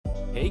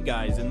Hey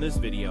guys, in this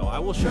video I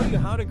will show you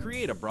how to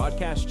create a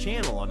broadcast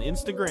channel on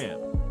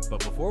Instagram. But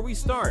before we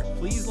start,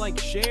 please like,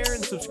 share,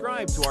 and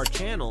subscribe to our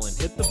channel and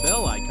hit the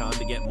bell icon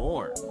to get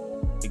more.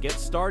 To get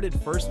started,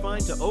 first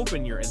find to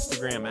open your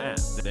Instagram app,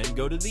 then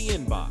go to the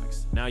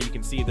inbox. Now you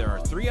can see there are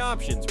three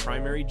options: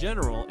 primary,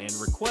 general, and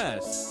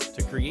requests.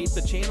 To create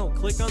the channel,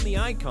 click on the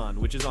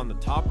icon which is on the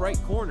top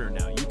right corner.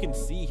 Now you can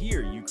see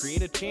here you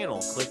create a channel,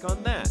 click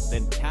on that,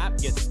 then tap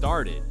get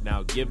started.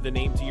 Now give the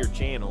name to your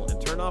channel and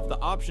turn off the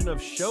option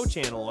of show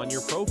channel on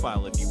your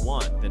profile if you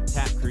want, then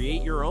tap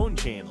create your own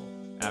channel.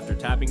 After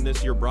tapping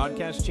this, your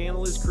broadcast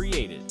channel is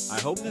created. I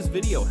hope this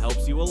video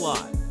helps you a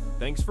lot.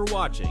 Thanks for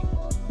watching.